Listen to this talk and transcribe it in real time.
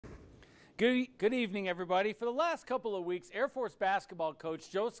Good evening, everybody. For the last couple of weeks, Air Force basketball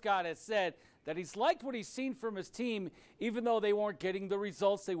coach Joe Scott has said that he's liked what he's seen from his team, even though they weren't getting the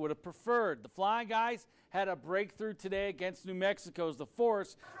results they would have preferred. The Flying Guys had a breakthrough today against New Mexico as the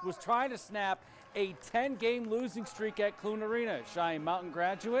Force was trying to snap a 10-game losing streak at Clune Arena. Cheyenne Mountain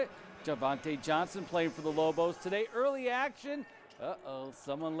graduate Javante Johnson playing for the Lobos today. Early action.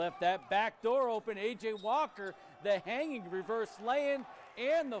 Someone left that back door open. A.J. Walker, the hanging reverse lay-in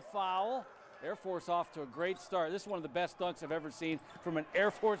and the foul. Air Force off to a great start. This is one of the best dunks I've ever seen from an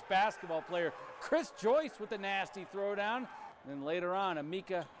Air Force basketball player. Chris Joyce with a nasty throwdown. And then later on,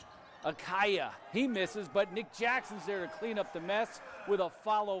 Emeka Akaya. He misses, but Nick Jackson's there to clean up the mess with a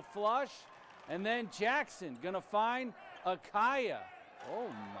follow flush. And then Jackson gonna find Akaya. Oh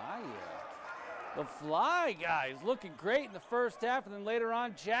my. The Fly Guys looking great in the first half, and then later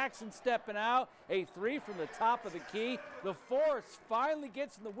on, Jackson stepping out, a three from the top of the key. The Force finally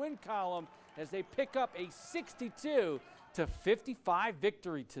gets in the win column as they pick up a 62-55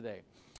 victory today.